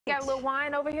Got a little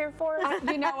wine over here for us?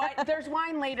 You know what? There's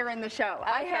wine later in the show.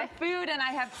 Okay. I have food and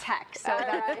I have tech, so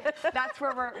that's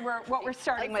where we're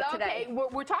starting with today. Okay,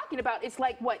 we're talking about, it's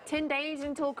like, what, 10 days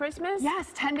until Christmas? Yes,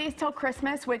 10 days till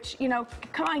Christmas, which, you know,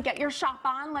 come on, get your shop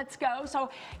on, let's go. So,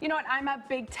 you know what, I'm a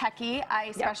big techie.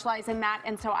 I specialize in that,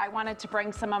 and so I wanted to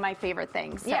bring some of my favorite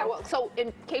things. So. Yeah, well, so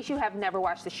in case you have never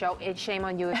watched the show, and shame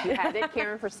on you if you haven't,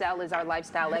 Karen Firsel is our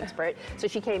lifestyle expert, so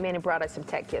she came in and brought us some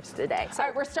tech gifts today. So, all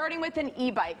right, we're starting with an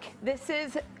e-bike. This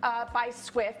is by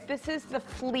Swift. This is the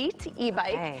Fleet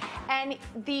e-bike. Okay. And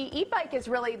the e-bike is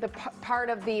really the part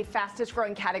of the fastest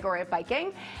growing category of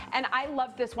biking. And I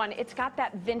love this one. It's got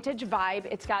that vintage vibe.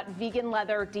 It's got vegan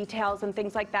leather details and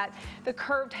things like that. The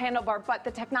curved handlebar, but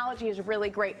the technology is really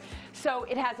great. So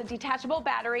it has a detachable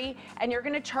battery, and you're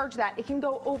going to charge that. It can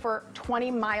go over 20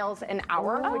 miles an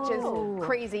hour, which is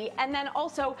crazy. And then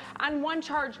also on one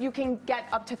charge, you can get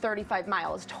up to 35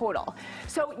 miles total.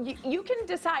 So you can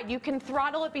decide. You can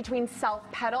throttle it between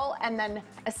self-pedal and then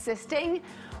assisting.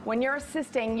 When you're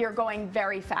assisting, you're going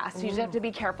very fast. So you just have to be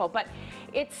careful. But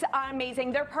it's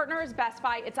amazing. Their partner is Best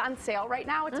Buy. It's on sale right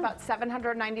now. It's about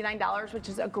 $799, which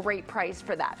is a great price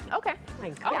for that. Okay.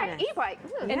 Okay. E-bike.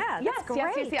 Yeah, that's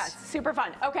great. Yes. Super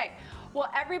fun. Okay. Well,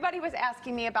 everybody was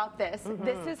asking me about this.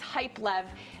 This is HypeLev.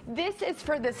 This is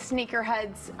for the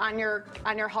sneakerheads on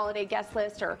your holiday guest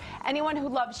list, or anyone who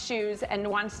loves shoes and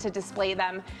wants to display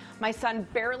them. My son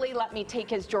barely let me take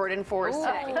his Jordan 4s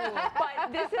today.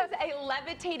 But this is a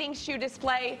levitating shoe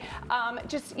display.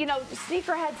 Just, you know,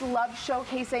 sneakerheads love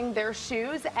showcasing their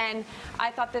shoes, and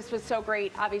I thought this was so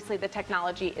great. Obviously, the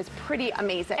technology is pretty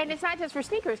amazing. And it's not just for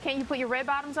sneakers. Can't you put your red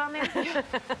bottoms on there? You can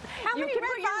put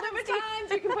your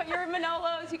Louboutins, you can put your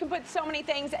Manolos, you can put so many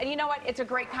things. And you know what? It's a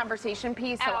great conversation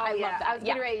piece, so I love that. I was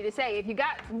getting ready to say, if you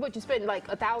got, what, you spend like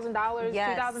 $1,000,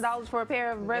 $2,000 for a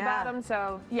pair of red bottoms,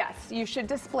 so. Yes, you should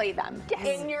display them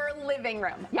in your living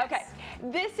room. Yes.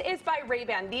 Okay, this is by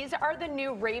Ray-Ban. These are the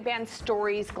new Ray-Ban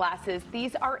Stories glasses.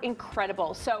 These are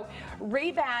incredible. So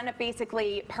Ray-Ban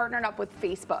basically partnered up with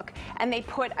Facebook, and they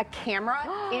put a camera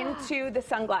into the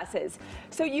sunglasses.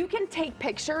 So you can take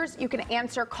pictures, you can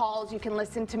answer calls, you can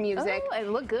listen to music. Oh,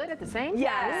 and look good at the same time.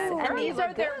 Yes, and these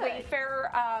are their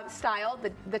Wayfarer style,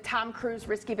 the Tom Cruise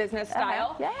Risky Business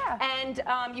style. And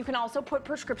you can also put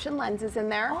prescription lenses in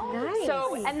there. Nice.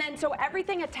 So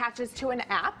everything attaches to an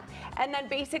app, and then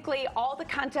basically all the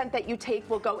content that you take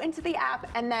will go into the app,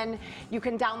 and then you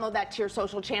can download that to your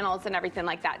social channels and everything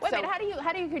like that. Wait a minute,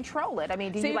 how do you control it? I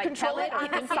mean, do you like control it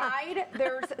on the side?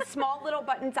 There's small little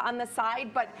buttons on the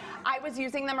side, but I was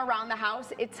using them around the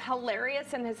house. It's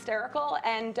hilarious and hysterical,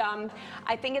 and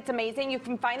I think it's amazing. You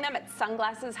can find them at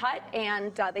Sunglasses Hut,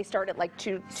 and they start at like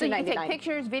 $2.99. So you can take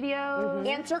pictures, videos,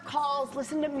 answer calls,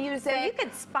 listen to music. So you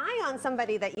could spy on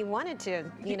somebody that you wanted to,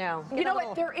 you know. You know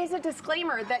what? There is a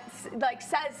disclaimer that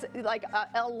says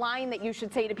a line that you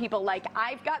should say to people, like,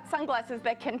 I've got sunglasses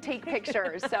that can take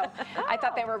pictures. So I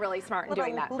thought they were really smart in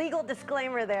doing that. Legal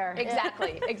disclaimer there.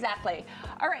 Exactly, exactly.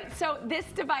 All right, so this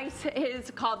device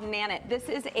is called Nanit. This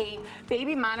is a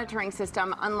baby monitoring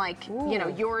system, unlike you know,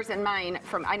 yours and mine.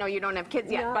 I know you don't have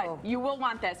kids yet, but you will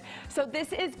want this. So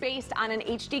this is based on an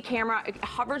HD camera. It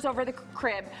hovers over the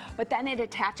crib, but then it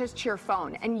attaches to your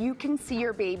phone, and you can see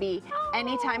your baby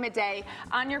any time of day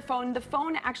on your phone. The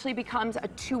phone actually becomes a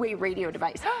two-way radio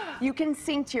device. You can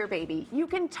sing to your baby. You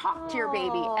can talk to your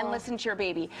baby and listen to your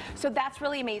baby. So that's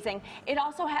really amazing. It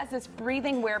also has this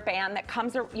breathing wear band that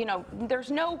comes, you know,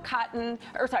 there's no cotton,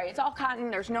 or sorry, it's all cotton.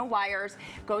 There's no wires.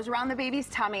 Goes around the baby's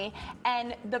tummy,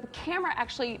 and the camera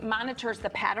actually monitors the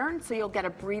pattern, so you'll get a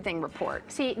breathing report.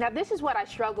 See, now this is what I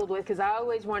struggled with, because I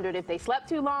always wondered if they slept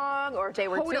too long or if they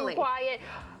were too quiet.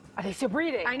 Are they still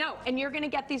breathing? I know, and you're going to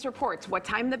get these reports. What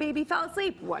time the baby fell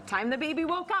asleep, what time the baby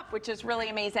woke up, which is really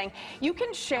amazing. You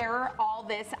can share all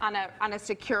this on a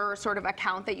secure sort of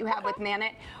account that you have with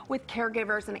Nanit, with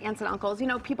caregivers and aunts and uncles. You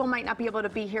know, people might not be able to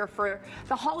be here for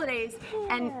the holidays,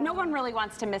 and no one really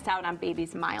wants to miss out on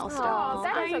baby's milestones. Oh,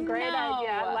 that is a great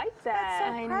idea. I like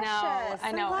that. That's so precious.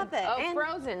 I know. I love it. Oh, and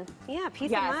Frozen. Yeah,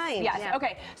 peace of mind. Yes. Yeah.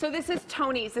 Okay, so this is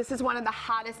Tony's. This is one of the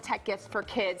hottest tech gifts for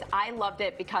kids. I loved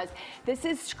it because this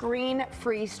is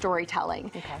screen-free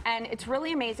storytelling. And it's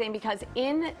really amazing because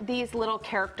in these little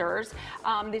characters,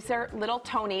 these are little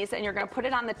Tonys, and you're going to put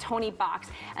it on the Tony box,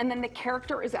 and then the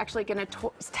character is actually going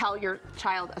to tell your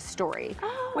child a story,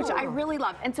 which I really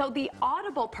love. And so the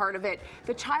audible part of it,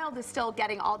 the child is still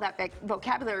getting all that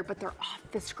vocabulary, but they're off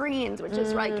the screens, which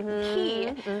is like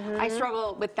key. I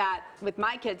struggle with that with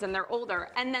my kids, and they're older.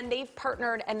 And then they've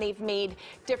partnered and they've made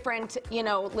different, you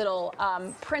know, little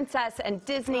Princess and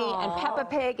Disney and Peppa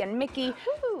Pig Pig and Mickey.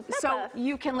 Ooh, so Peppa.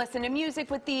 you can listen to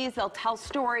music with these. They'll tell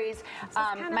stories.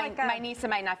 kinda like a- My niece and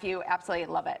my nephew absolutely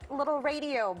love it. Little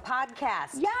radio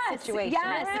podcast Yes, situation.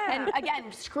 yes, Yeah. and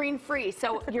again, screen free.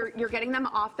 So you're getting them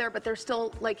off there, but they're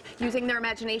still like using their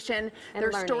imagination, And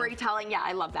their learning. storytelling. Yeah,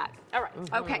 I love that. All right.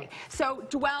 Okay, so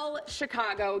Dwell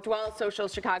Social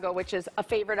Chicago, which is a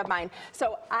favorite of mine.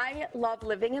 So I love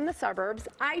living in the suburbs.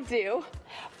 I do,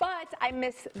 but I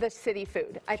miss the city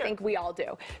food. I think we all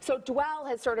do. So Dwell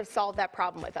has sort of solved that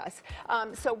problem with us.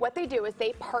 So what they do is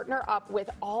they partner up with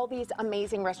all these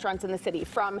amazing restaurants in the city,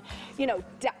 from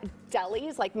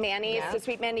delis like Manny's to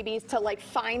Sweet Manny B's to like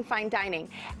fine dining.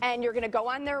 And you're going to go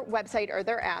on their website or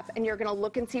their app, and you're going to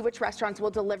look and see which restaurants will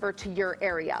deliver to your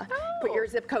area. Put your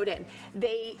zip code in.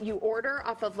 You order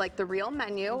off of like the real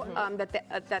menu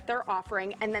that they're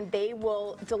offering, and then they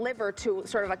will deliver to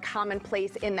sort of a common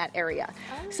place in that area.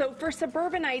 So for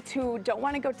suburbanites who don't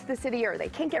want to go to the city, or they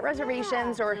can't get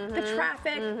reservations, or the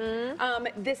traffic,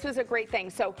 this was a great thing.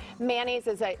 So Manny's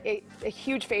is a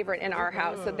huge favorite in our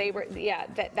house. So they were,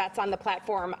 that's on the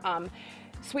platform.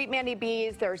 Sweet Manny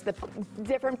B's, there's the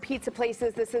different pizza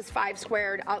places. This is 5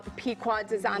 Squared.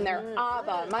 Pequod's is on there. Ava, All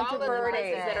of the Monteverde.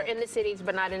 places that are in the cities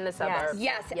but not in the suburbs.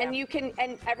 Yes, Yeah. and you can,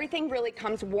 and everything really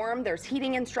comes warm. There's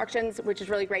heating instructions, which is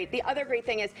really great. The other great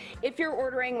thing is, if you're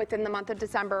ordering within the month of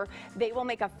December, they will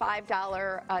make a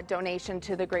 $5 donation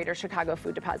to the Greater Chicago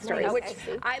Food Depository, Nice. which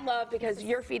Okay. I love, because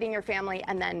you're feeding your family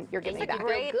and then you're giving back.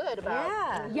 Feel good about.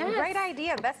 Yeah. Yes. Great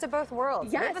idea. Best of both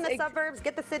worlds. Yes, Live in the suburbs,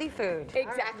 get the city food.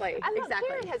 Exactly. I love Exactly.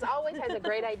 Karen always has a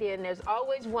great idea, and there's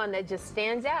always one that just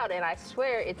stands out, and I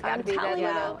swear it's got to I'm be that telling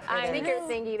little you. sneaker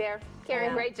thingy there.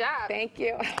 Karen, great job. Thank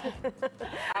you.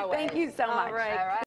 Always. Thank you so much. All right.